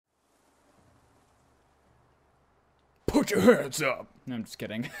Put your hands up. No, I'm just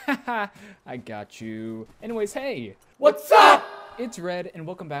kidding. I got you. Anyways, hey. What's up? It's Red, and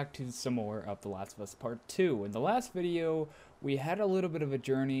welcome back to some more of The Last of Us Part 2. In the last video, we had a little bit of a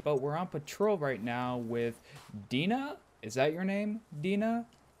journey, but we're on patrol right now with Dina. Is that your name, Dina?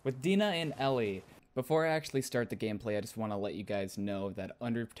 With Dina and Ellie. Before I actually start the gameplay, I just want to let you guys know that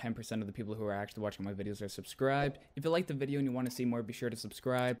under 10% of the people who are actually watching my videos are subscribed. If you like the video and you want to see more, be sure to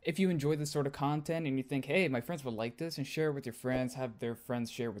subscribe. If you enjoy this sort of content and you think, hey, my friends would like this, and share it with your friends, have their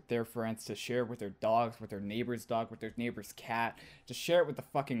friends share with their friends, to share with their dogs, with their neighbor's dog, with their neighbor's cat, just share it with the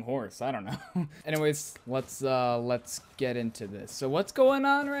fucking horse. I don't know. Anyways, let's get into this. So what's going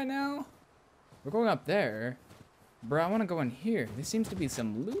on right now? We're going up there. Bro, I want to go in here. There seems to be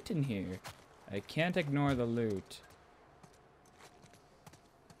some loot in here. I can't ignore the loot.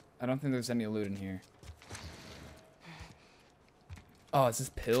 I don't think there's any loot in here. Oh, is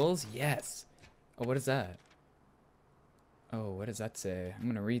this pills? Yes. Oh, what is that? Oh, what does that say? I'm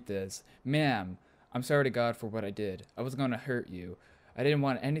gonna read this. Ma'am, I'm sorry to God for what I did. I was gonna hurt you. I didn't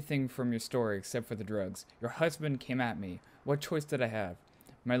want anything from your story except for the drugs. Your husband came at me. What choice did I have?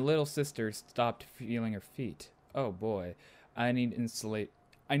 My little sister stopped feeling her feet. Oh boy. I need insulin.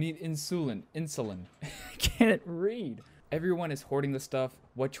 I can't read. Everyone is hoarding the stuff.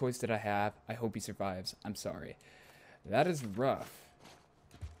 What choice did I have? I hope he survives. I'm sorry. That is rough.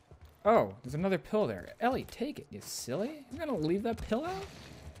 Oh, there's another pill there. Ellie, take it, you silly. I'm gonna leave that pill out?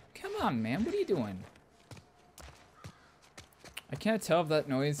 Come on, man. What are you doing? I can't tell if that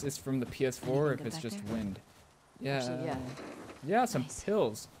noise is from the PS4 or if it's just wind. Yeah. Actually, yeah, some nice.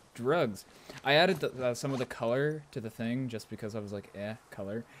 pills. Drugs. I added some of the color to the thing just because I was like,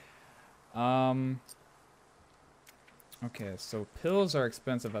 color. Okay, so pills are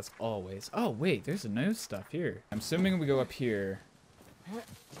expensive as always. Oh, wait, there's new stuff here. I'm assuming we go up here.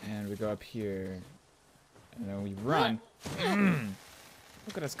 And we go up here. And then we run.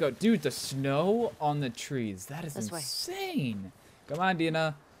 Look at us go. Dude, the snow on the trees. That is insane. Come on,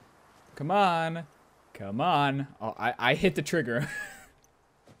 Dina. Come on. Come on. Oh, I hit the trigger.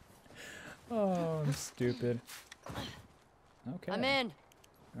 Oh, I'm stupid. Okay. I'm in.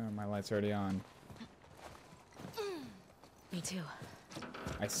 Oh, my light's already on. Me too.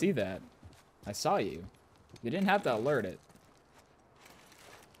 I see that. I saw you. You didn't have to alert it.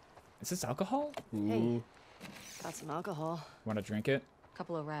 Is this alcohol? Ooh. Hey, got some alcohol. Want to drink it?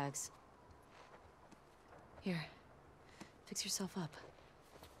 Couple of rags. Here, fix yourself up.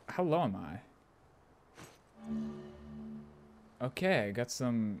 How low am I? Okay, I got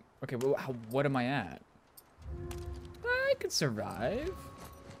some... Okay, well, what am I at? I can survive.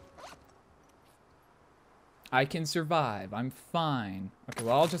 I can survive. I'm fine. Okay,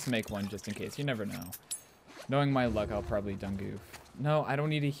 well, I'll just make one just in case. You never know. Knowing my luck, I'll probably done goof. No, I don't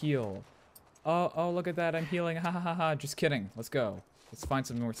need to heal. Oh, look at that. I'm healing. Ha ha ha ha. Just kidding. Let's go. Let's find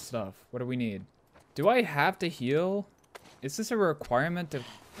some more stuff. What do we need? Do I have to heal? Is this a requirement to...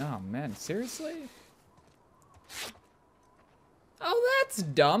 Oh, man. Seriously? Oh, that's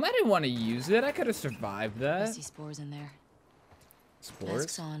dumb. I didn't want to use it. I could have survived that. I see spores in there. Spores?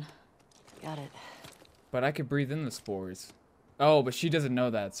 Mask's on. Got it. But I could breathe in the spores. Oh, but she doesn't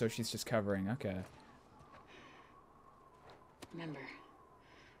know that, so she's just covering. Okay. Remember,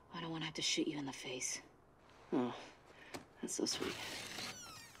 I don't want to have to shoot you in the face. Oh, that's so sweet.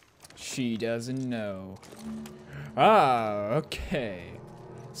 She doesn't know. Ah, okay.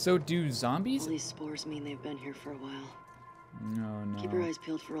 So do zombies? All these spores mean they've been here for a while. No. Keep your eyes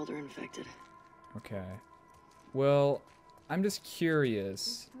peeled for older infected. Okay. Well, I'm just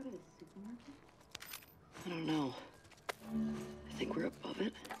curious. I don't know. I think we're above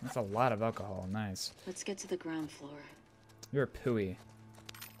it. That's a lot of alcohol. Nice. Let's get to the ground floor. You're a pooey.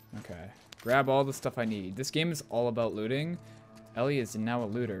 Okay. Grab all the stuff I need. This game is all about looting. Ellie is now a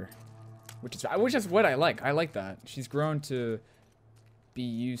looter. Which is what I like. I like that. She's grown to be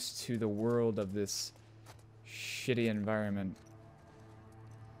used to the world of this shitty environment.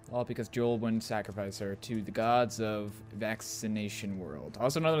 All because Joel wouldn't sacrifice her to the gods of vaccination world.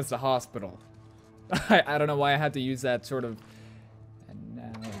 Also known as the hospital. I don't know why I had to use that sort of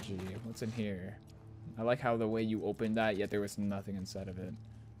analogy. What's in here? I like how the way you opened that, yet there was nothing inside of it.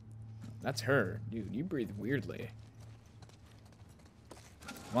 That's her. Dude, you breathe weirdly.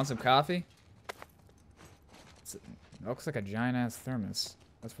 Want some coffee? It looks like a giant-ass thermos.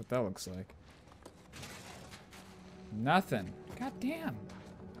 That's what that looks like. Nothing. God damn.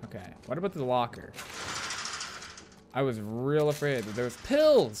 Okay, what about the locker? I was real afraid that there was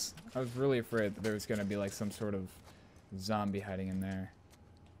pills! I was really afraid that there was gonna be like some sort of zombie hiding in there.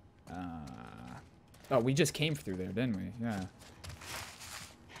 Oh, we just came through there, didn't we? Yeah.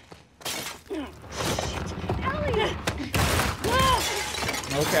 Ellie!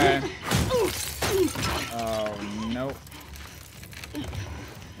 Okay. Oh, no.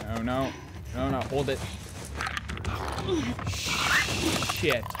 No, no. No, no, hold it.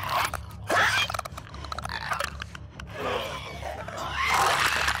 Shit.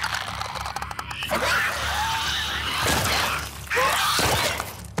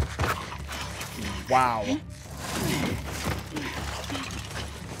 Wow.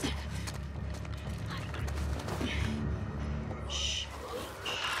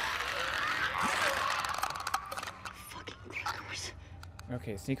 Fucking clickers.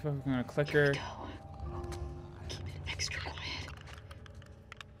 Okay, sneak up on a clicker. Go. Keep it extra quiet.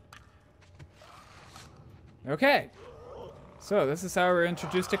 Okay. So this is how we're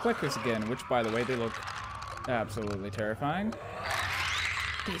introduced to clickers again, which, by the way, they look absolutely terrifying.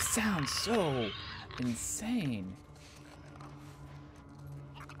 They sound so insane.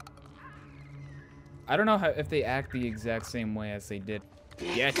 I don't know how if they act the exact same way as they did.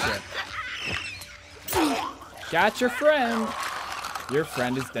 Getcha. Got your friend. Your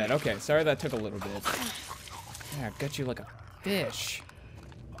friend is dead. Okay, sorry that took a little bit. Yeah, got you like a fish.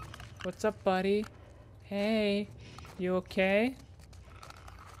 What's up, buddy? Hey, you okay?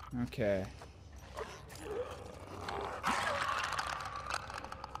 Okay.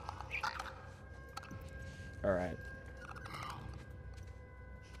 All right.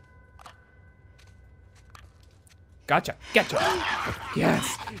 Gotcha. Gotcha.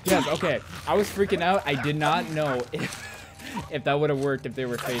 Yes. Yes. Okay. I was freaking out. I did not know if that would have worked if they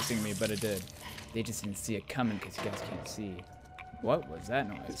were facing me, but it did. They just didn't see it coming because you guys can't see. What was that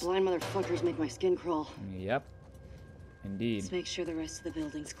These noise? blind motherfuckers make my skin crawl. Yep. Indeed. Let's make sure the rest of the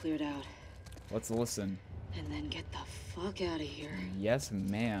building's cleared out. Let's listen. And then get the fuck out of here. Yes,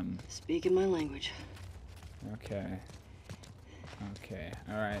 ma'am. Speaking my language. Okay. Okay.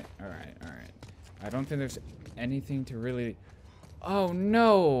 All right. All right. All right. I don't think there's anything to really. Oh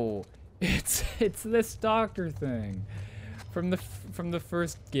no! It's this doctor thing from the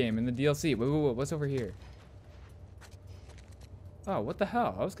first game in the DLC. Wait, what's over here? Oh, what the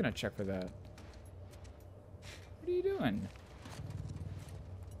hell? I was gonna check for that. What are you doing?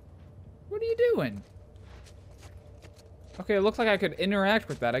 What are you doing? Okay, it looks like I could interact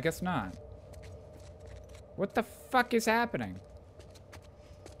with that. I guess not. What the fuck is happening?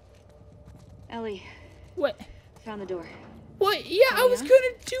 Ellie, What? found the door. What? Yeah, I was yeah?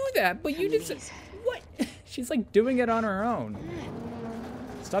 gonna do that, but you Come just. these. What? She's like doing it on her own.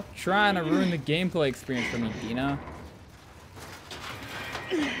 Stop trying to ruin the gameplay experience for me, Dina.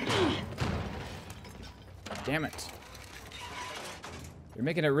 Damn it. You're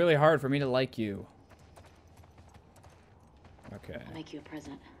making it really hard for me to like you. Okay. I'll make you a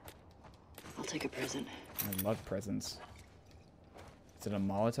present. I'll take a present. I love presents. Is it a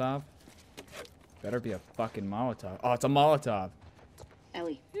Molotov? Better be a fucking Molotov. Oh, it's a Molotov.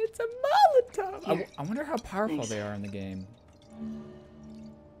 Ellie. It's a Molotov. Here. I wonder how powerful Thanks. they are in the game.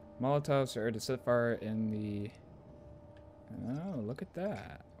 Molotovs are to set fire in the... Oh, look at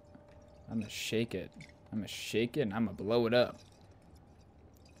that. I'm gonna shake it. I'm gonna shake it and I'm gonna blow it up.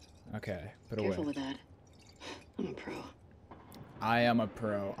 Okay, put Careful away. with that. I'm a pro. I am a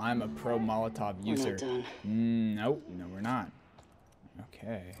pro. I'm a pro Molotov We're user. not done. Nope, no we're not.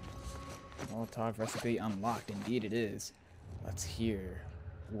 Okay. Molotov recipe unlocked. Indeed it is. Let's hear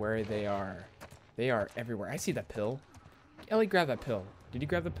where they are. They are everywhere. I see that pill. Ellie, grab that pill. Did you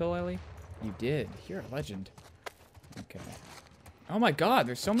grab the pill, Ellie? You did. You're a legend. Okay. Oh my god,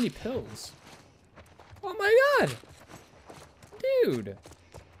 there's so many pills. Oh my god! Dude!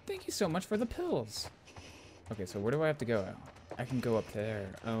 Thank you so much for the pills. Okay, so where do I have to go? I can go up there.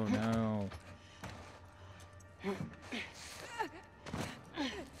 Oh no.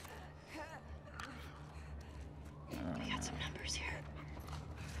 We got some numbers here.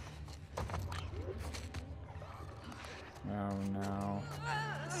 Oh no.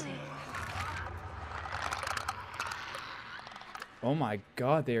 Let's see. Oh my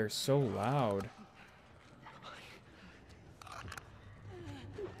god, they are so loud.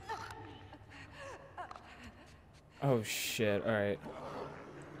 Oh shit, alright.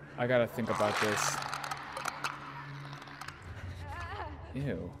 I gotta think about this.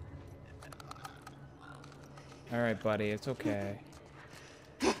 Ew. Alright, buddy, it's okay.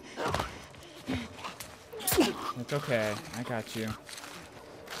 It's okay, I got you.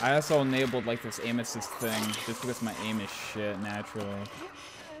 I also enabled like this aim assist thing just because my aim is shit naturally.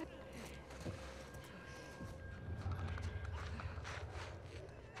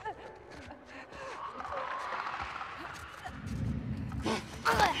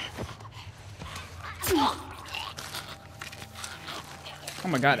 Oh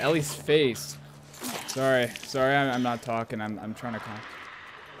my god, Ellie's face. Sorry, I'm not talking. I'm trying to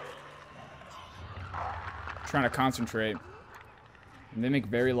trying to concentrate. And they make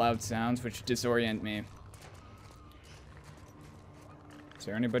very loud sounds, which disorient me. Is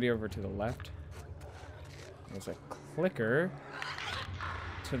there anybody over to the left? There's a clicker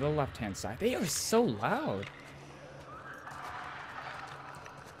to the left-hand side. They are so loud.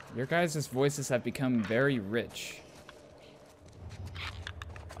 Your guys' voices have become very rich.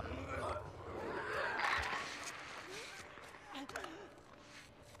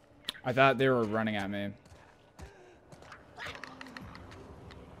 I thought they were running at me.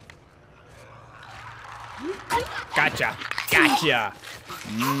 Gotcha! Gotcha!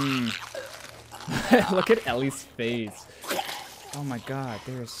 Look at Ellie's face. Oh my god,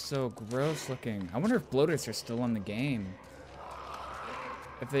 they are so gross looking. I wonder if bloaters are still in the game.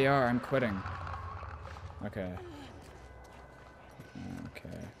 If they are, I'm quitting. Okay.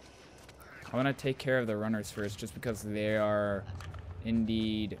 Okay. I want to take care of the runners first, just because they are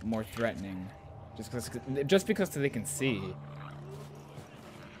indeed more threatening. Just because they can see.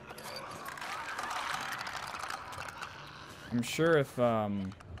 I'm sure if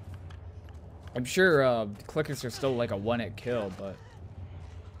clickers are still like a one-hit kill, but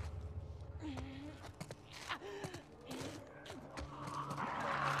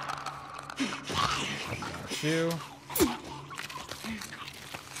got you.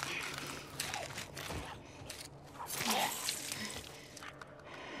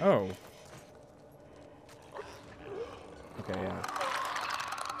 Oh. Okay, yeah.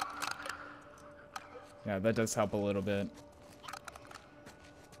 Yeah, that does help a little bit.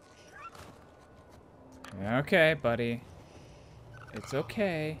 Okay, buddy. It's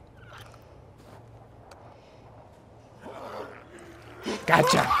okay.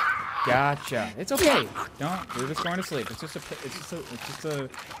 Gotcha! Gotcha. It's okay. You're just going to sleep. It's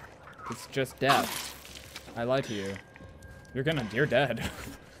just death. I lied to you. You're dead.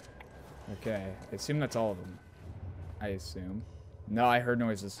 Okay. I assume that's all of them. I assume. No, I heard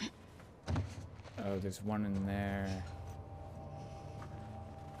noises. Oh, there's one in there.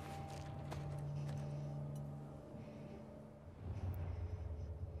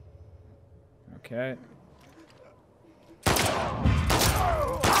 Okay.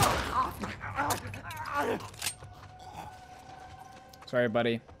 Sorry,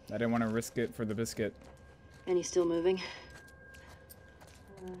 buddy. I didn't want to risk it for the biscuit. And he's still moving?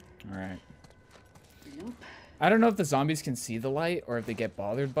 Alright. Nope. I don't know if the zombies can see the light or if they get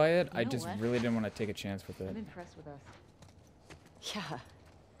bothered by it. I just really didn't want to take a chance with it. I'm impressed with us. Yeah.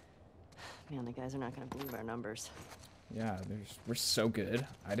 Man, the guys are not going to believe our numbers. Yeah, we're so good.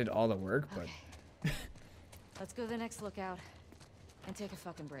 I did all the work, but... Okay. Let's go to the next lookout and take a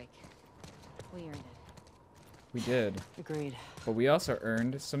fucking break. We earned it. We did. Agreed. But we also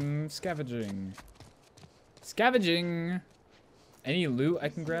earned some scavenging. Scavenging! Any loot I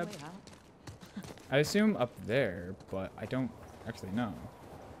can grab? I assume up there, but I don't actually know.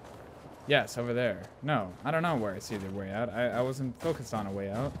 Yes, over there. No, I don't know where I see the way out. I wasn't focused on a way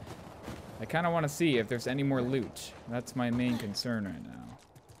out. I kind of want to see if there's any more loot. That's my main concern right now.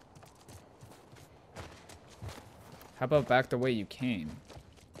 How about back the way you came?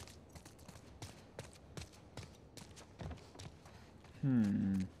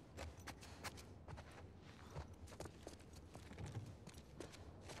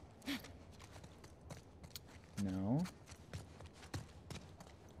 No.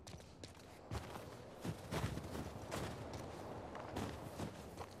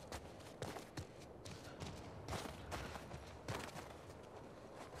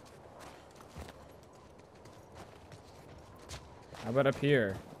 How about up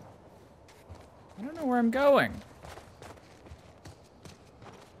here? I don't know where I'm going.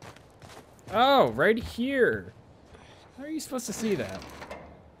 Oh, right here. How are you supposed to see that?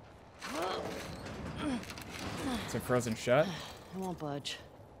 Is it frozen shut? I won't budge.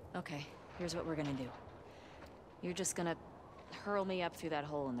 Okay, here's what we're gonna do. You're just gonna hurl me up through that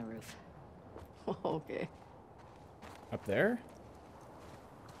hole in the roof. Okay. Up there?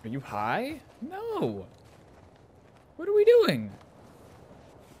 Are you high? No. What are we doing?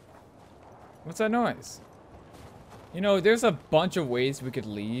 What's that noise? You know, there's a bunch of ways we could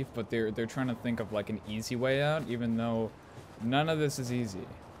leave, but they're trying to think of like an easy way out, even though none of this is easy.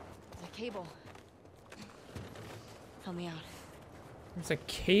 There's a cable. Help me out. There's a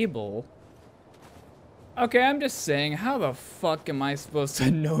cable? Okay, I'm just saying, how the fuck am I supposed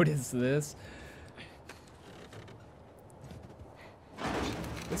to notice this?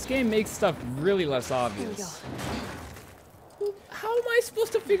 This game makes stuff really less obvious. How am I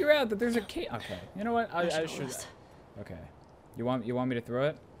supposed to figure out that there's a cable? Okay, you know what? I should. Okay, you want me to throw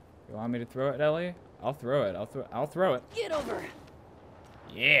it? You want me to throw it, Ellie? I'll throw it. I'll throw it. Get over.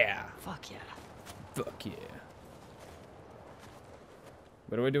 Yeah. Fuck yeah. Fuck yeah.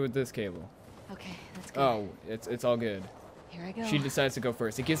 What do I do with this cable? Okay, that's good. Oh, it's all good. Here I go. She decides to go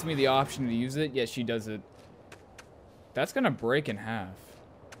first. It gives me the option to use it. Yes, she does it. That's gonna break in half.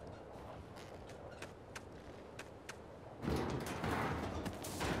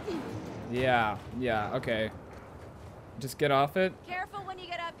 Yeah, okay. Just get off it. Careful when you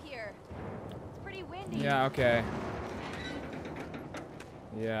get up here. It's pretty windy. Yeah, okay.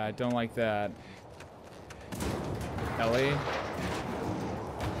 Yeah, I don't like that. Ellie.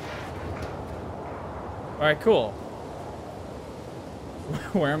 Alright, cool.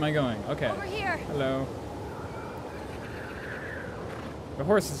 Where am I going? Okay. Over here. Hello. The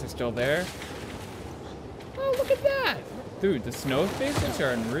horses are still there. Oh, look at that! Dude, the snow phases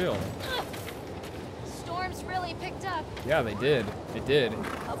are unreal. Storm's really picked up. Yeah, they did. It did.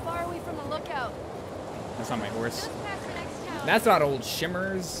 How far are we from the lookout? That's not my horse. Just past the next town. That's not old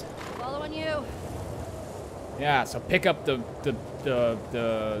Shimmers. Following you. Yeah, so pick up the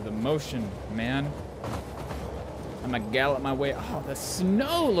motion, man. I'm gonna gallop my way. Oh, the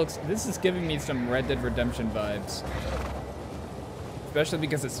snow looks. This is giving me some Red Dead Redemption vibes. Especially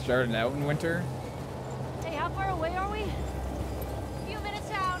because it started out in winter. Hey, how far away are we? A few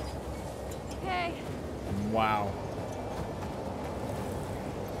minutes out. Okay. Wow.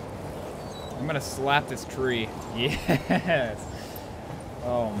 I'm gonna slap this tree. Yes.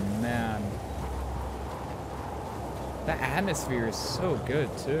 Oh man. The atmosphere is so good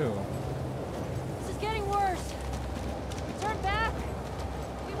too. This is getting worse. Turn back.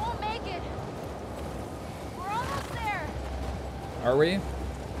 We won't make it. We're almost there. Are we?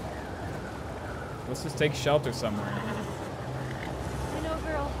 Let's just take shelter somewhere. I know,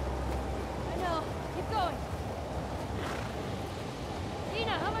 girl. I know. Keep going.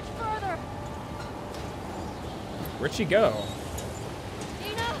 Dina, how much further? Where'd she go?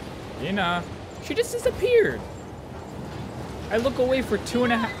 Dina? Dina. She just disappeared. I look away for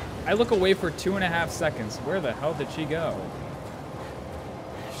 2.5 seconds. Where the hell did she go?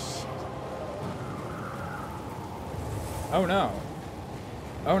 Oh no.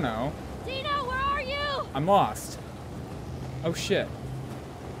 Oh no. Dina, where are you? I'm lost. Oh shit.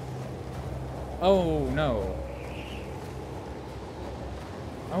 Oh no.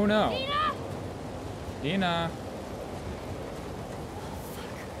 Oh no. Dina? Dina.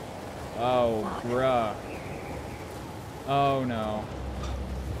 Oh, bruh. Oh no.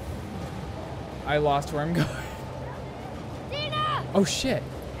 I lost where I'm going. Dina! Oh shit.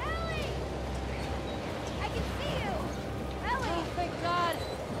 Ellie! I can see you! Ellie! Oh, thank God.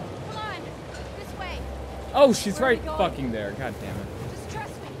 Come on, this way. Oh, she's Where are we right going? fucking there. God damn it. Just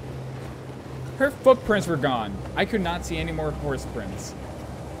trust me. Her footprints were gone. I could not see any more horse prints.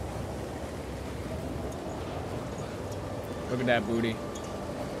 Look at that booty.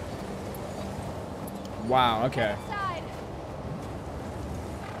 Wow, okay. Inside.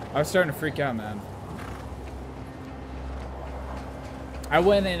 I was starting to freak out, man. I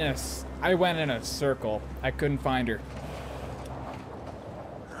went in a circle. I couldn't find her.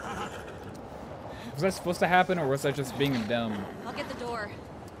 Was that supposed to happen, or was I just being dumb? I'll get the door.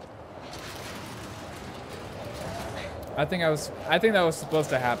 I think that was supposed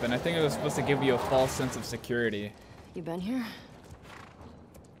to happen. I think it was supposed to give you a false sense of security. You been here?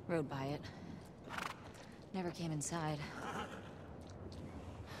 Rode by it. Never came inside.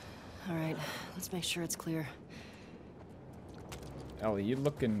 All right, let's make sure it's clear. Ellie, you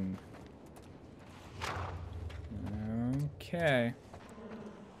looking... Okay.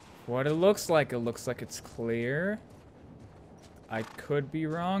 What it looks like it's clear. I could be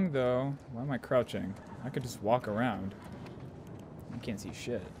wrong, though. Why am I crouching? I could just walk around. I can't see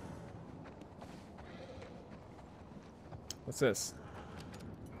shit. What's this?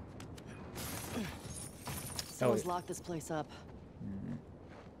 Someone's Ellie. locked this place up.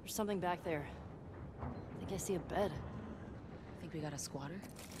 There's something back there. I think I see a bed. Think we got a squatter?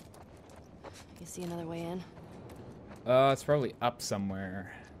 You see another way in? It's probably up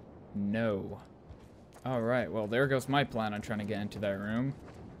somewhere. No. Alright, well, there goes my plan on trying to get into that room.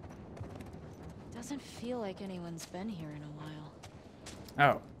 Doesn't feel like anyone's been here in a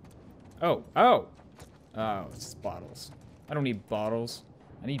while. Oh. Oh. Oh! Oh, it's just bottles. I don't need bottles.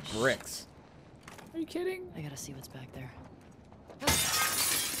 I need bricks. Are you kidding? I gotta see what's back there.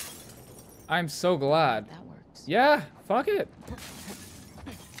 I'm so glad. That works. Yeah, fuck it.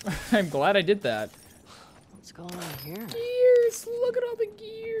 I'm glad I did that. What's going on here? Gears! Look at all the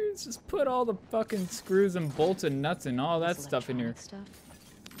gears! Just put all the fucking screws and bolts and nuts and all that This stuff in here. electronic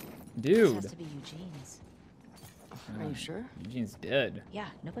stuff? This Dude. has to be Eugene's. Are you sure? Eugene's dead. Yeah,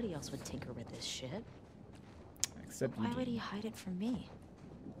 nobody else would tinker with this shit. Except Why would Eugene. he hide it from me?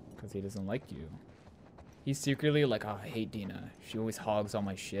 Because he doesn't like you. He's secretly like, oh, I hate Dina. She always hogs all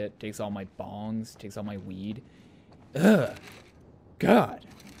my shit, takes all my bongs, takes all my weed. Ugh. God.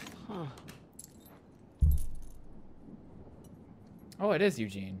 Huh. Oh, it is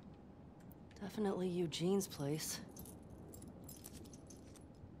Eugene. Definitely Eugene's place.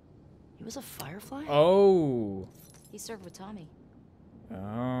 He was a firefly? Oh. He served with Tommy.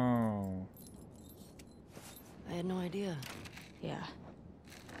 Oh. I had no idea. Yeah.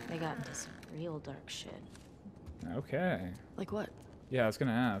 They got into some real dark shit. Okay. Like what? Yeah, I was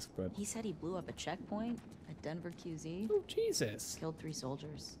gonna ask, but... He said he blew up a checkpoint at Denver QZ. Oh, Jesus. Killed 3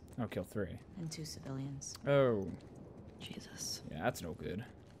 soldiers Oh, kill 3. and 2 civilians. Oh. Jesus. Yeah, that's no good.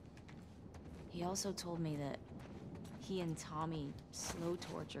 He also told me that he and Tommy slow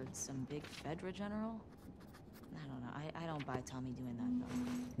tortured some big Fedra general. I don't know. I don't buy Tommy doing that,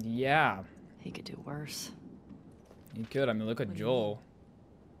 though. Yeah. He could do worse. He could. I mean, look at What do you Joel.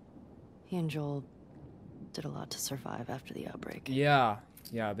 He and Joel did a lot to survive after the outbreak. Yeah.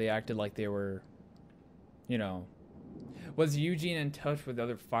 Yeah, they acted like they were, you know... Was Eugene in touch with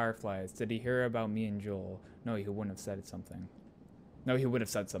other Fireflies? Did he hear about me and Joel? No, he wouldn't have said something. No, he would have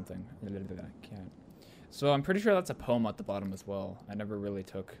said something. I can't. So I'm pretty sure that's a poem at the bottom as well. I never really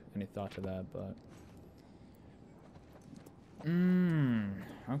took any thought to that, but...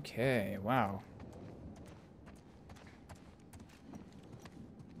 Okay, wow.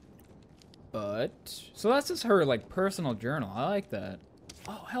 But... So that's just her, like, personal journal. I like that.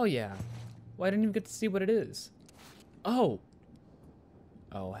 Oh, hell yeah. Well, I didn't even get to see what it is. Oh!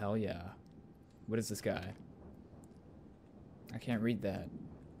 Oh, hell yeah. What is this guy? I can't read that.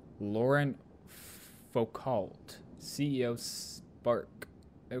 Lauren Foucault, CEO Spark.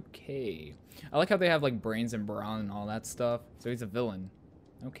 Okay. I like how they have like brains and brawn and all that stuff. So he's a villain.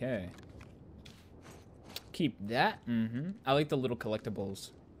 Okay. Keep that. I like the little collectibles.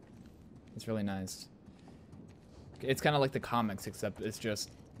 It's really nice. It's kind of like the comics, except it's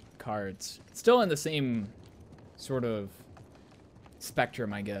just cards. Still in the same sort of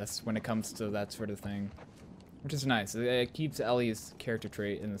spectrum, I guess, when it comes to that sort of thing. Which is nice. It keeps Ellie's character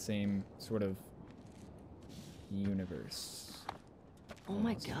trait in the same sort of universe. Oh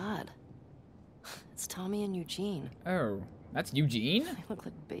my god. It's Tommy and Eugene. Oh, that's Eugene? They look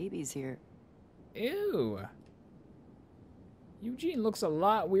like babies here. Ew. Eugene looks a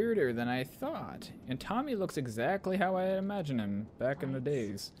lot weirder than I thought. And Tommy looks exactly how I imagined him back in the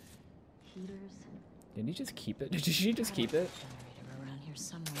days. Heaters. Did he just keep it? Did she just keep it? Generator around here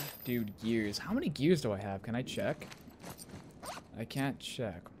somewhere. Dude, gears. How many gears do I have? Can I check? I can't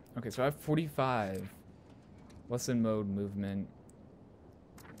check. Okay, so I have 45. Lesson mode movement.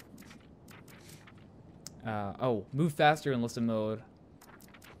 Oh, move faster in listen mode.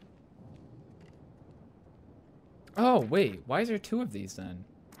 Oh, wait. Why is there 2 of these then?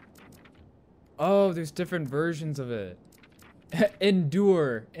 Oh, there's different versions of it.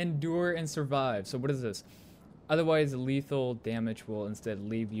 Endure. Endure and survive. So what is this? Otherwise, lethal damage will instead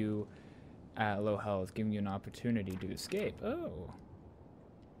leave you at low health, giving you an opportunity to escape. Oh.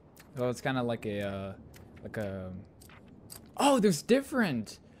 So it's kind of like a... Oh, there's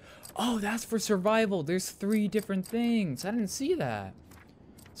different! Oh, that's for survival. There's 3 different things. I didn't see that.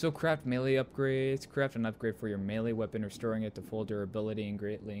 So craft melee upgrades. Craft an upgrade for your melee weapon, restoring it to full durability and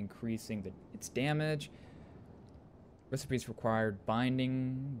greatly increasing its damage. Recipes required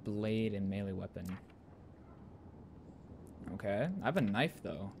binding, blade, and melee weapon. Okay. I have a knife,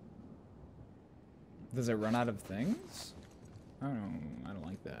 though. Does it run out of things? I don't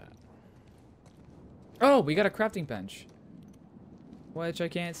like that. Oh, we got a crafting bench. Which I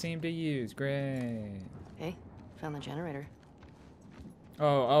can't seem to use. Great. Hey, found the generator.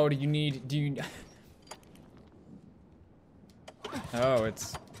 Oh, do you... Oh,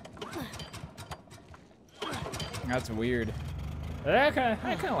 it's... That's weird. Okay,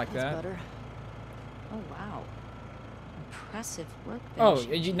 I kind of like That's that. better. Oh, wow. Impressive workbench. Oh,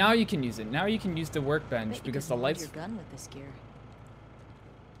 now you can use it. Now you can use the I workbench bet you because could the load lights... your gun with this gear.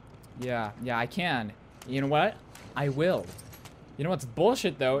 Yeah, I can. You know what? I will. You know what's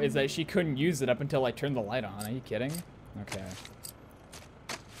bullshit, though, is that she couldn't use it up until I turned the light on. Are you kidding? Okay.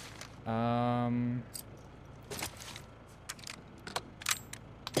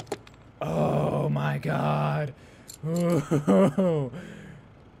 Oh my god.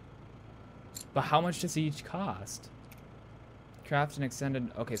 But how much does each cost? Craft an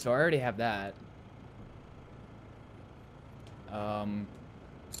extended... Okay, so I already have that.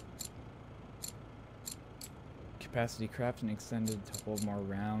 Capacity craft and extended to hold more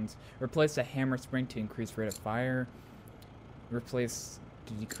rounds. Replace the hammer spring to increase rate of fire. Replace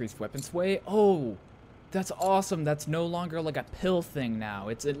to decrease weapon sway. Oh, that's awesome. That's no longer like a pill thing now.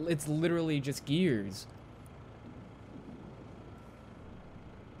 It's literally just gears.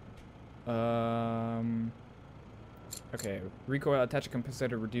 Okay, recoil, attach a compensator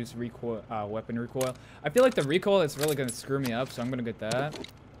to reduce recoil, weapon recoil. I feel like the recoil is really gonna screw me up, so I'm gonna get that.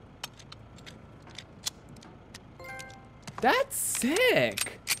 That's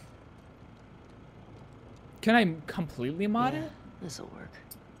sick! Can I completely mod it? This'll work.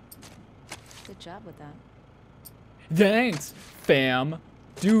 Good job with that. Thanks, fam.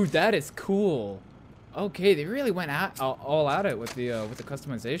 Dude, that is cool. Okay, they really went all at it with the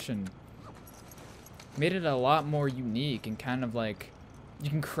customization. Made it a lot more unique and kind of like you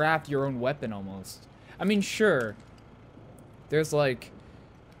can craft your own weapon almost. I mean, sure. There's like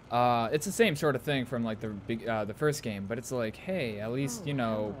it's the same sort of thing from like the first game, but it's like, hey, at least you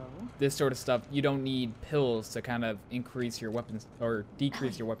know this sort of stuff. You don't need pills to kind of increase your weapons or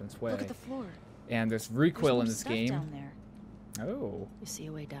decrease your weapon sway. Look at the floor. And there's recoil There's in more this stuff game. down there. Oh, You see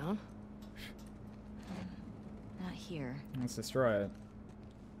a way down? Not here. let's destroy it.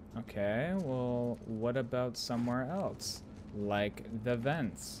 Okay, well, what about somewhere else? Like the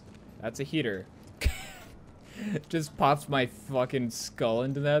vents. That's a heater. Just pops my fucking skull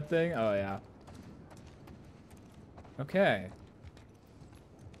into that thing. Oh, yeah. Okay.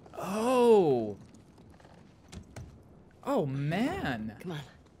 Oh! Oh, man! Come on.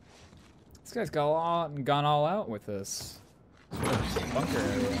 This guy's gone all out with this. Bunker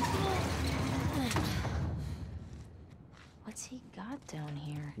area. What's he got down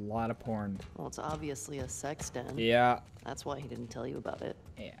here? A lot of porn. Well, it's obviously a sex den. Yeah. That's why he didn't tell you about it.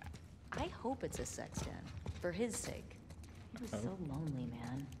 Yeah. I hope it's a sex den. For his sake. He was so lonely,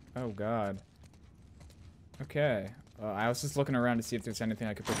 man. Oh, God. Okay. I was just looking around to see if there's anything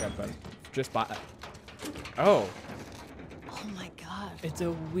I could pick up, but just bought. Oh. Oh my god. It's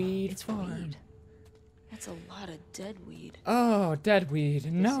a weed It's farm. weed. That's a lot of dead weed. Oh, dead weed.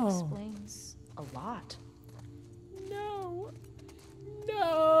 This No. explains a lot. No.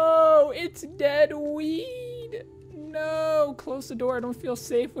 No. It's dead weed. No. Close the door. I don't feel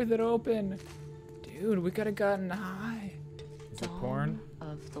safe with it open. Dude, we could have gotten high. Is it porn?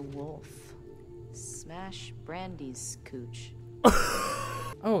 Of the wolf. Smash Brandy's cooch.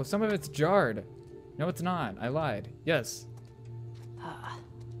 Oh, some of it's jarred. No, it's not. I lied. Yes.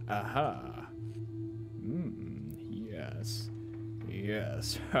 Aha. Yes.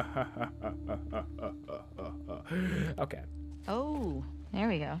 Yes. Okay. Oh, there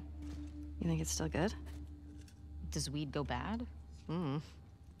we go. You think it's still good? Does weed go bad? Mm.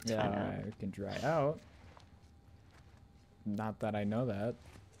 Yeah, it can dry out. Not that I know that.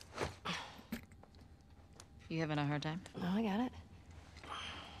 You having a hard time? No, I got it.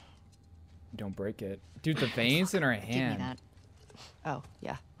 Don't break it. Dude, the veins in her Give me hand. that. Oh,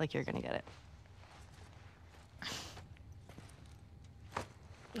 yeah. Like you're gonna get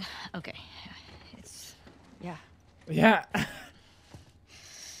it. Okay. It's... Yeah. Yeah.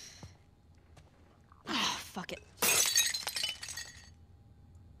 Oh, fuck it.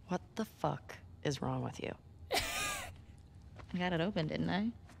 What the fuck is wrong with you? I got it open, didn't I?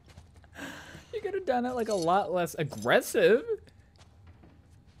 You could have done it like a lot less aggressive.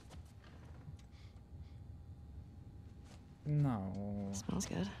 No. Smells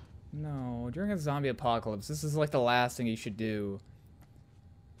good. No. During a zombie apocalypse, this is like the last thing you should do.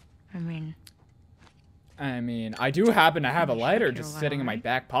 I mean, I do happen to have a Should lighter be here a just while, sitting in my right?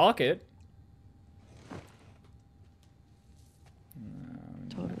 back pocket.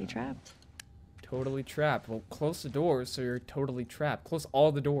 Totally trapped. Totally trapped. Well, close the doors so you're totally trapped. Close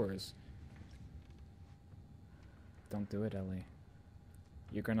all the doors. Don't do it, Ellie.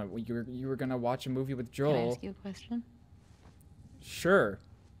 You were gonna watch a movie with can I Joel. ask you a question? Sure.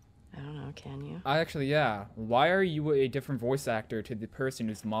 I don't know, can you? Actually, yeah. Why are you a different voice actor to the person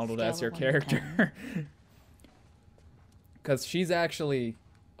who's modeled as Scale your of 1 to character? Because she's actually.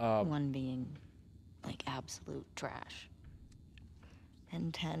 One being, like, absolute trash.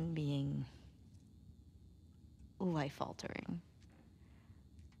 And 10 being life-altering.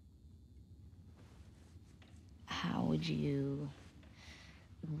 How would you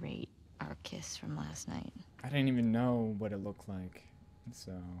rate our kiss from last night? I didn't even know what it looked like.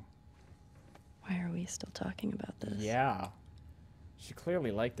 So. Why are we still talking about this? Yeah. She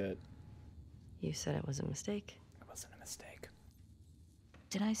clearly liked it. You said it was a mistake. It wasn't a mistake.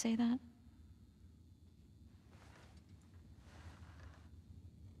 Did I say that?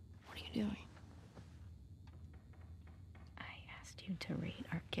 What are you doing? I asked you to rate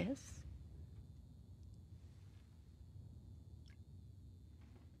our kiss.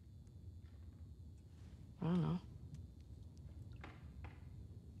 I don't know.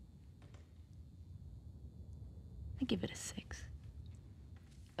 I give it a 6.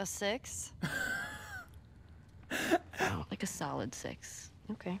 A 6? Like a solid 6.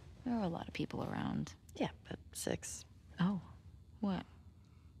 Okay. There are a lot of people around. Yeah, but 6. Oh, what?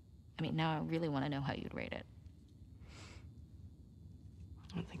 I mean, now I really want to know how you'd rate it.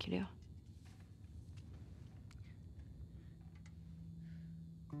 I don't think you do.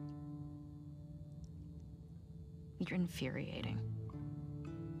 You're infuriating.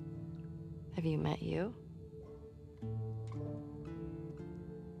 Have you met you?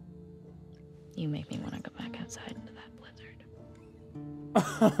 You make me want to go back outside into that blizzard.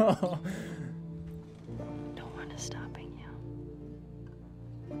 No one is stopping you.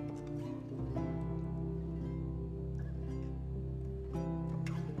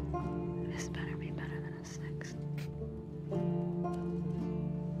 This better be better than a 6.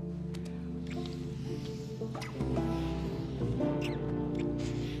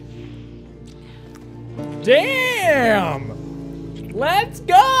 Damn! Let's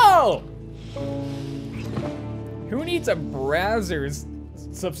go! Who needs a browser's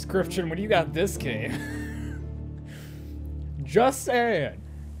subscription when you got this game? Just saying.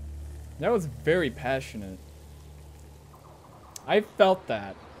 That was very passionate. I felt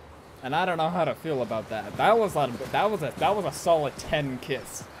that. And I don't know how to feel about that. That was a solid 10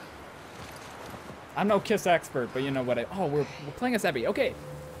 kiss. I'm no kiss expert, but you know what? We're playing as Abby. Okay.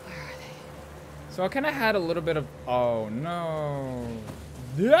 So I kind of had a little bit of, oh no.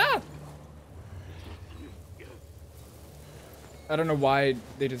 Yeah. I don't know why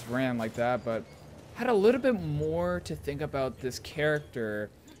they just ran like that, but had a little bit more to think about this character.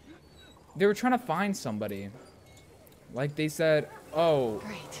 They were trying to find somebody. Like they said, oh.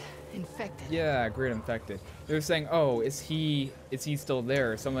 Great. Infected. Yeah, great infected. They were saying, oh, is he still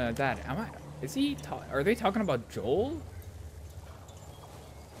there or something like that? Are they talking about Joel?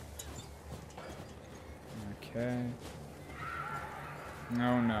 Okay.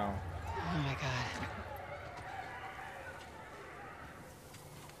 No, no. Oh my god.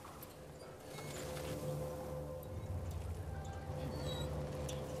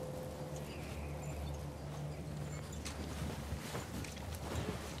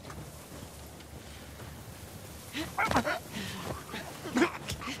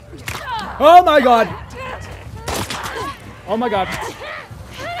 Oh my god! Oh my god.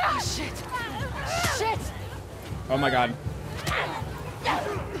 Shit. Shit. Oh my god.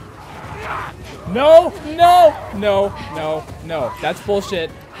 No, no, no, no, no. That's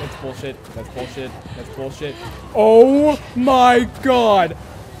bullshit. That's bullshit. That's bullshit. That's bullshit. Oh my god.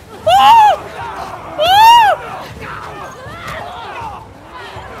 Ah! Ah!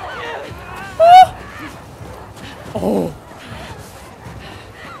 Ah! Oh.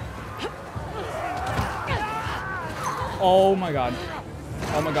 Oh my god.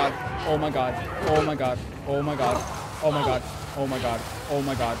 Oh my god. Oh my god. Oh my god. Oh my god. Oh my god. Oh my god. Oh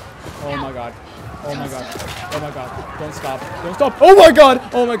my god. Oh my god. Oh my god. Oh my god. Don't stop. Don't stop. Oh my god.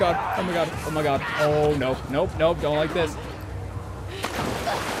 Oh my god. Oh my god. Oh my god. Oh no. Nope. Nope. Don't like this.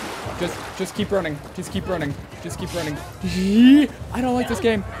 Just keep running. Just keep running. Just keep running. I don't like this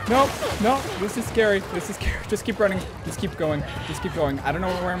game. Nope. Nope. This is scary. This is scary. Just keep running. Just keep going. Just keep going. I don't know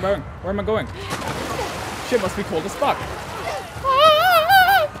where I'm going. Where am I going? Shit must be cold as fuck.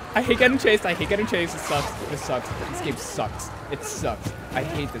 I hate getting chased. I hate getting chased. It sucks. It sucks. This game sucks. It sucks. I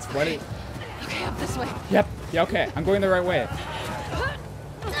hate this. What is... Okay, up this way. Yep. Yeah, okay. I'm going the right way.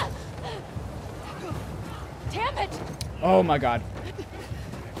 Damn it. Oh my god.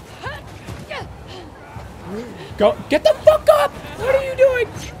 Go. Get the fuck up! What are you doing?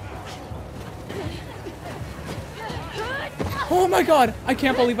 Oh my god. I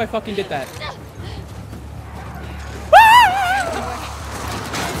can't believe I fucking did that.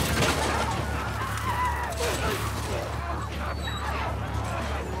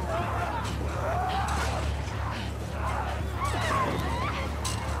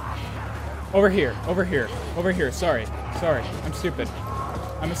 Over here, over here, over here. Sorry, sorry. I'm stupid.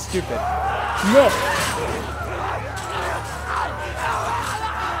 I'm stupid. No!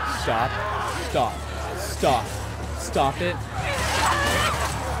 Stop. Stop. Stop. Stop it.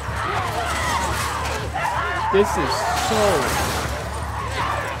 This is so...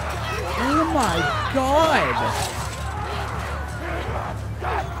 Oh my god!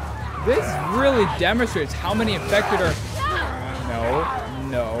 This really demonstrates how many infected are... No,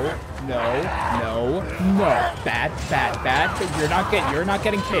 no. No, no, no. Bad, bad, bad. You're not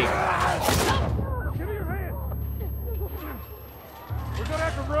getting cake. Give me your hand. We're gonna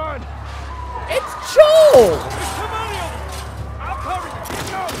have to run. It's Joel! Come on, I'll cover you. Keep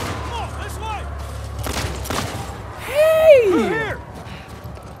going. Come on, this way. Hey! Through here.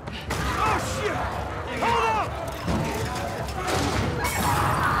 Oh shit! Hold up.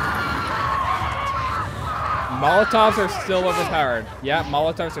 Molotovs are still overpowered. Yeah,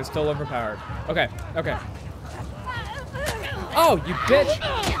 Molotovs are still overpowered. Okay, okay. Oh, you bitch!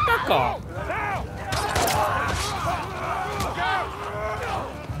 Fuck off!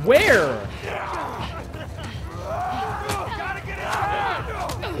 Where?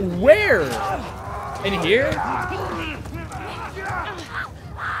 Where? In here?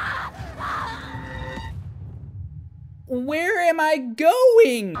 Where am I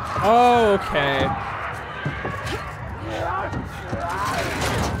going? Oh, okay.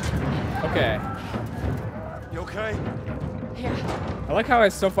 Okay. You okay? I like how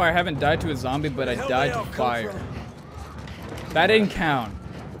so far I haven't died to a zombie, but I died to fire. That didn't count.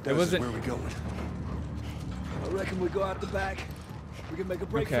 It wasn't. Where we going? I reckon we go out the back. We can make a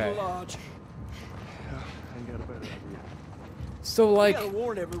break for the lodge. I ain't got a better idea. So We like. gotta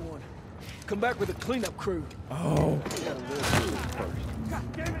warn everyone. Come back with a cleanup crew. Oh. We gotta live first. God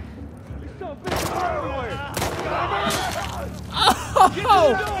damn it! There's some bitch everywhere.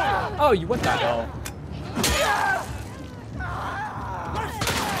 Oh. Oh, you what the hell?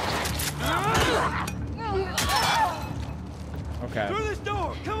 Okay. Through this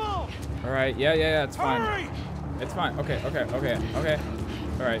door. Come on. All right. Yeah, yeah, yeah. It's fine. Hurry. It's fine. Okay, okay, okay, okay.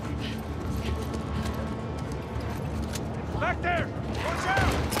 All right. Back there. Watch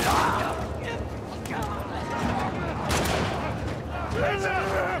out.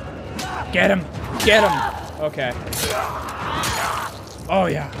 Get him! Get him! Okay. Oh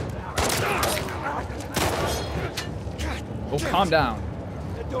yeah. Oh, calm down.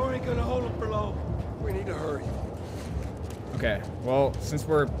 That door ain't gonna hold him for long. We need to hurry. Okay. Well, since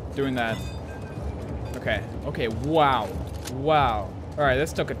we're doing that. Okay. Okay. Wow. Wow. All right.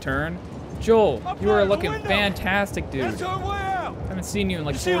 This took a turn. Joel, you are looking fantastic, dude. That's our way out. Haven't seen you in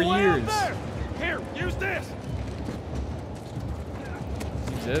like You see 4 a way years. out there? Here, use this.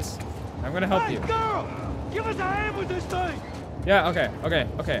 Use this. I'm gonna help Hey, you. girl, give us a hand with this thing. Yeah. Okay. Okay.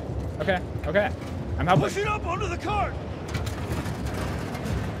 Okay. Okay. Okay. I'm helping. Push it up onto the cart.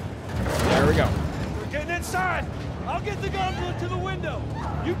 There we go. We're getting inside. I'll get the gondola to the window.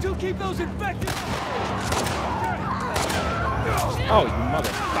 You two keep those infected. Oh, you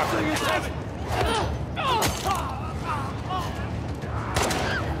motherfucker.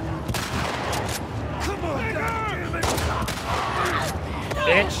 Come on, goddammit.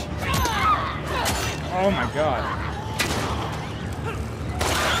 Bitch. Oh my god.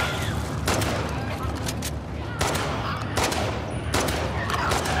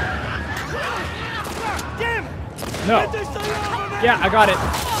 Damn it. No. Get this thing over there. Yeah, I got it.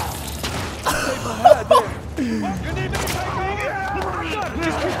 You need me to take over?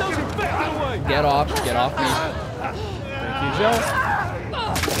 Just keep those infected away. Get off me. Thank you, Joe.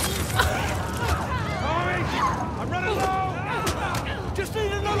 Hurry. I'm running low. Just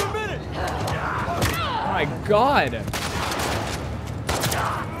need another minute. Oh my god.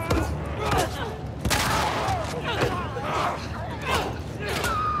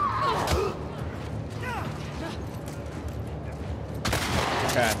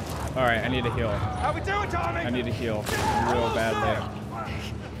 Okay. Alright, I need to heal. How we doing, Tommy? I need to heal real badly.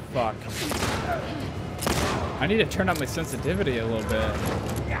 Fuck. I need to turn up my sensitivity a little bit.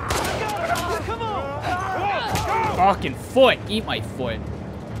 Come on. Fucking foot! Eat my foot.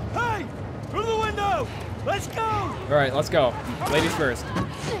 Hey, through the window. Let's go. Alright, let's go. Ladies first.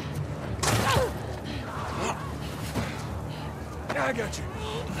 I got you.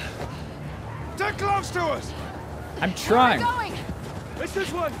 Get close to us. I'm trying. Going. It's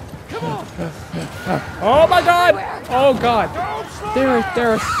this way. Come on. Oh my god! Oh god. Don't slow There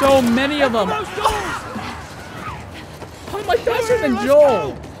are so many of them. those doors. How am I faster than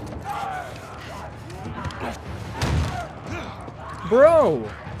Joel? Bro.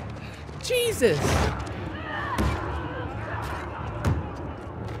 Jesus.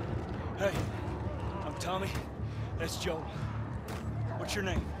 Hey, I'm Tommy. That's Joel. What's your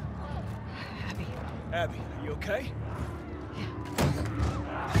name? Abby. Abby. Are you okay?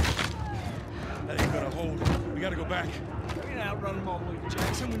 That ain't gonna hold. We gotta go back. We can outrun them all the way to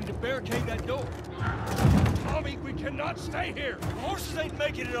Jackson. We need to barricade that door. Tommy, we cannot stay here. The horses ain't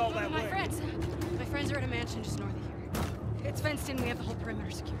making it all that My way. friends are at a mansion just north of here. It's fenced in. We have the whole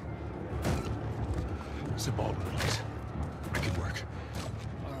perimeter secure. Zip all the place. Make it work.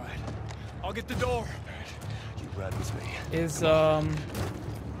 All right. I'll get the door. All right. You ride with me. Is Come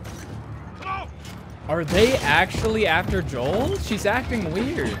on. are they actually after Joel? She's acting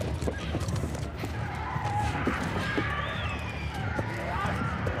weird.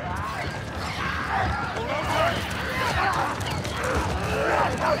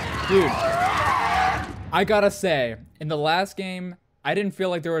 Dude, I gotta say, in the last game, I didn't feel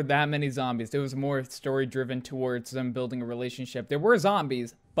like there were that many zombies. It was more story driven towards them building a relationship. There were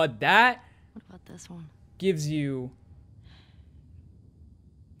zombies, but that What about this one? gives you...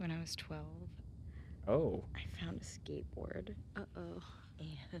 When I was 12, Oh. I found a skateboard. Uh-oh.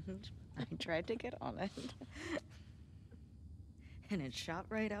 And I tried to get on it. And it shot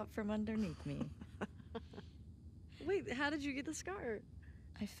right out from underneath me. Wait, how did you get the scar?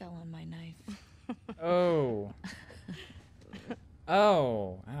 I fell on my knife. Oh.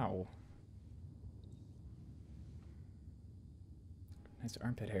 Oh. Ow. Nice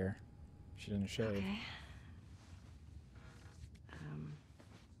armpit hair. She didn't shave. Okay.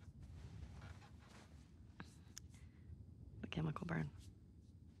 The chemical burn.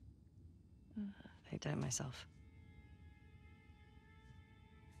 I did it myself.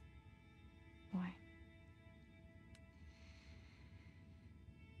 Why?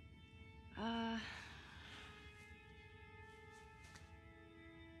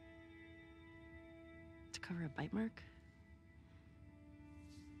 To cover a bite mark.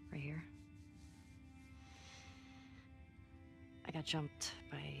 Right here. I got jumped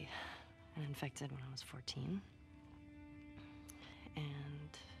by an infected when I was 14.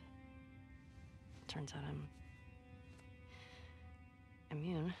 And turns out I'm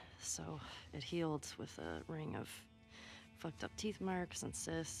immune, so it healed with a ring of fucked up teeth marks and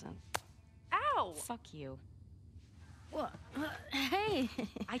cysts and... Ow! Fuck you. What? Hey!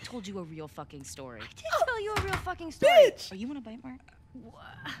 I told you a real fucking story. I did tell you a real fucking story. Are you on a bite mark? What?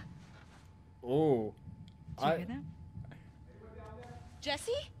 Oh. Did you hear that?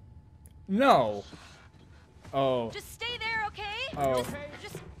 Jesse? No. Oh. Just stay there, okay? Oh.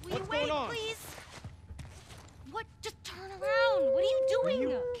 Just will What's you wait, going on? please? What? Just turn around. What are you Are doing?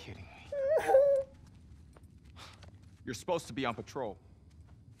 you kidding me? You're supposed to be on patrol.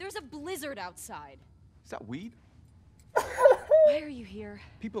 There's a blizzard outside. Is that weed? Why are you here?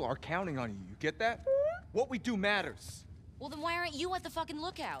 People are counting on you. You get that? What we do matters. Well, then why aren't you at the fucking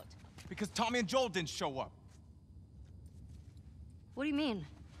lookout? Because Tommy and Joel didn't show up. What do you mean?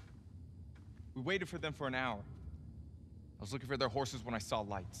 We waited for them for an hour. I was looking for their horses when I saw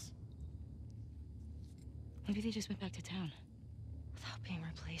lights. Maybe they just went back to town. Without being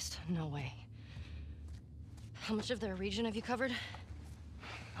replaced? No way. How much of their region have you covered?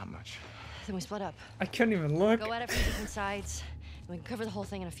 Not much. Then we split up. I couldn't even look. Go at it from different sides, and we can cover the whole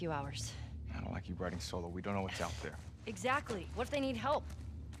thing in a few hours. I don't like you riding solo. We don't know what's out there. Exactly. What if they need help?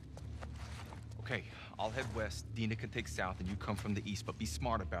 Okay, I'll head west. Dina can take south, and you come from the east. But be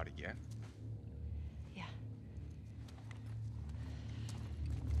smart about it, yeah? Yeah.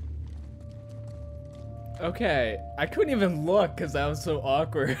 Okay, I couldn't even look because that was so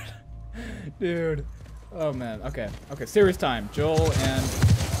awkward. Dude. Oh man, okay. Okay, serious time. Joel and...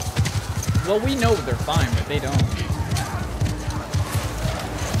 Well, we know they're fine, but they don't.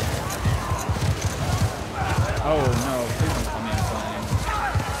 Oh no, please don't tell me I'm flying.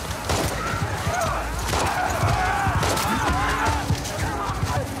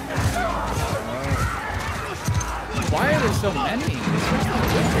 Why are there so many?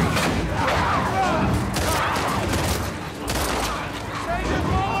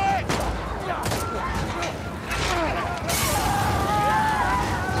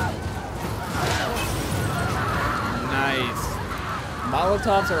 Nice.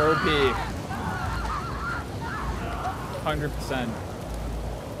 Molotovs are OP. 100%.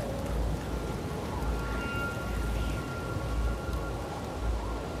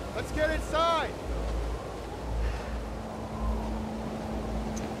 Let's get inside!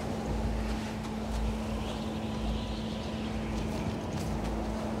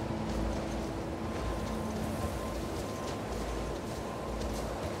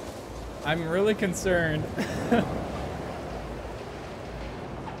 I'm really concerned. They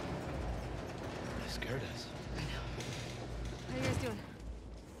scared us. How you guys doing?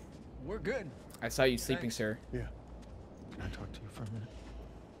 We're good. I saw you sleeping, sir. Yeah. Can I talk to you for a minute?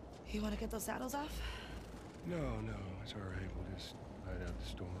 You want to get those saddles off? No, it's all right. We'll just ride out the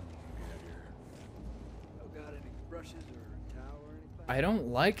storm when we get here. Got any brushes or towel or anything? I don't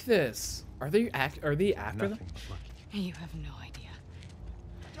like this. Are they after them? Nothing but lucky. You have no idea.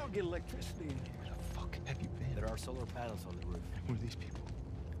 Don't get electricity in here. Where the fuck have you been? There are solar panels on the roof. Who are these people?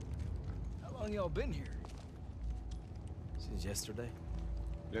 How long y'all been here? Since yesterday.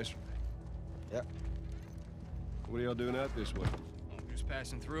 Yesterday. Yep. What are y'all doing out this way? Just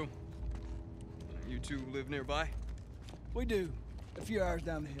passing through. You two live nearby? We do. A few hours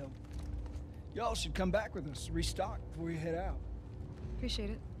down the hill. Y'all should come back with us, restock before you head out.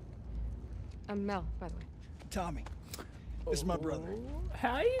 Appreciate it. I'm Mel, by the way. Tommy. This is my brother.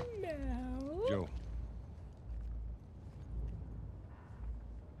 Hi, Mel. Joe.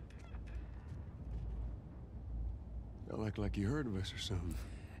 Y'all act like you heard of us or something.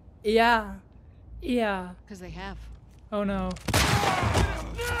 Yeah. Yeah. Because they have. Oh no.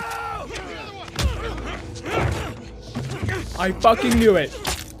 I fucking knew it.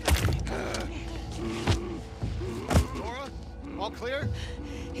 Laura, all clear?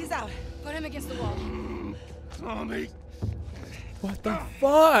 He's out. Put him against the wall. Tommy! What the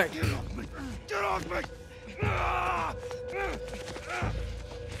fuck? Get off me! Get off me!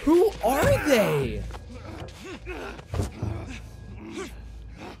 Who are they?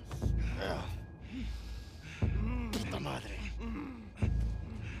 Puta madre.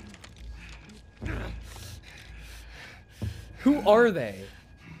 Who are they?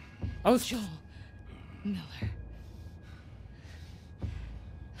 I was Joel Miller.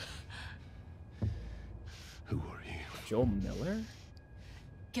 Who are you? Joel Miller?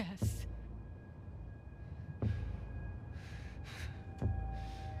 Guess.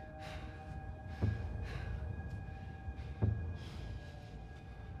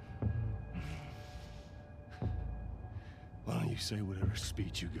 Why don't you say whatever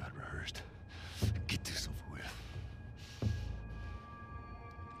speech you got rehearsed? Get this over with.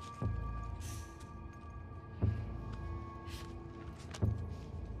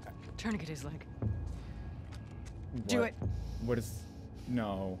 Tourniquet his leg. Do What? it. What is...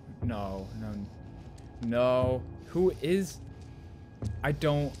 No. No. No. No. Who is... I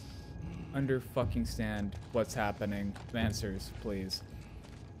don't fucking stand what's happening. Answers, please.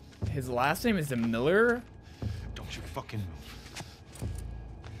 His last name is Miller? Don't you fucking move.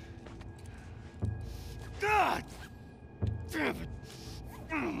 God! Damn it!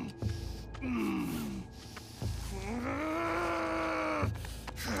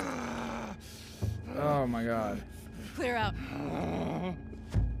 Oh my god. Clear out.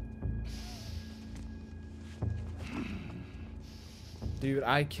 Dude,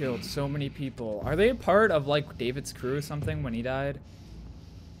 I killed so many people. Are they a part of, like, David's crew or something when he died?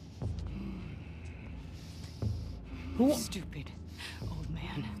 Who Stupid old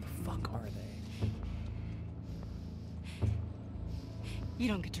man. the fuck are they? You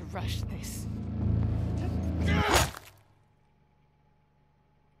don't get to rush this.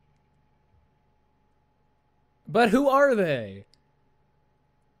 But who are they?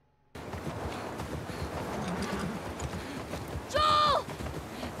 Joel!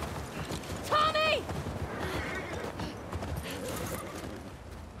 Tommy!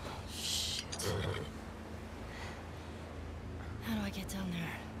 How do I get down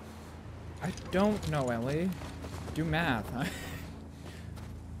there? I don't know, Ellie. Do math.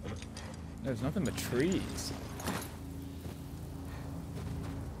 There's nothing but trees.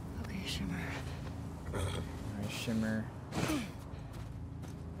 Okay, Shimmer. Alright, Shimmer.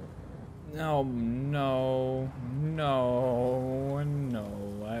 No, no, no,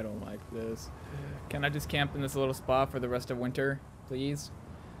 no. I don't like this. Can I just camp in this little spot for the rest of winter, please?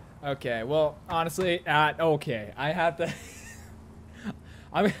 Okay, well, honestly, okay. I have to...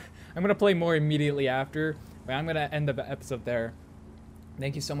 I'm gonna play more immediately after, but I'm gonna end the episode there.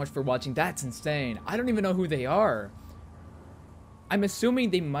 Thank you so much for watching. That's insane. I don't even know who they are. I'm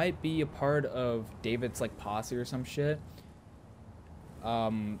assuming they might be a part of David's, like, posse or some shit.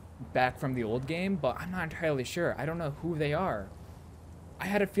 Back from the old game, but I'm not entirely sure. I don't know who they are. I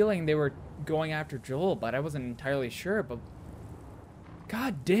had a feeling they were going after Joel, but I wasn't entirely sure, but...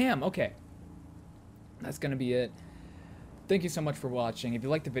 God damn, okay. That's gonna be it. Thank you so much for watching. If you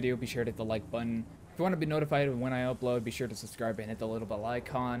liked the video, be sure to hit the like button. If you want to be notified of when I upload, be sure to subscribe and hit the little bell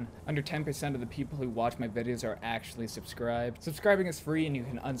icon. Under 10% of the people who watch my videos are actually subscribed. Subscribing is free and you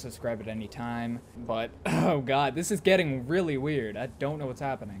can unsubscribe at any time. But, oh god, this is getting really weird. I don't know what's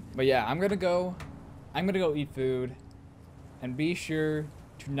happening. But yeah, I'm gonna go eat food. And be sure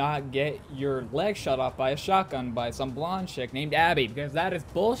to not get your leg shot off by a shotgun by some blonde chick named Abby, because that is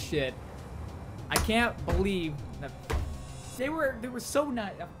bullshit. I can't believe that they were so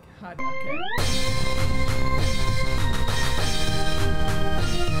nice. Oh, god, okay.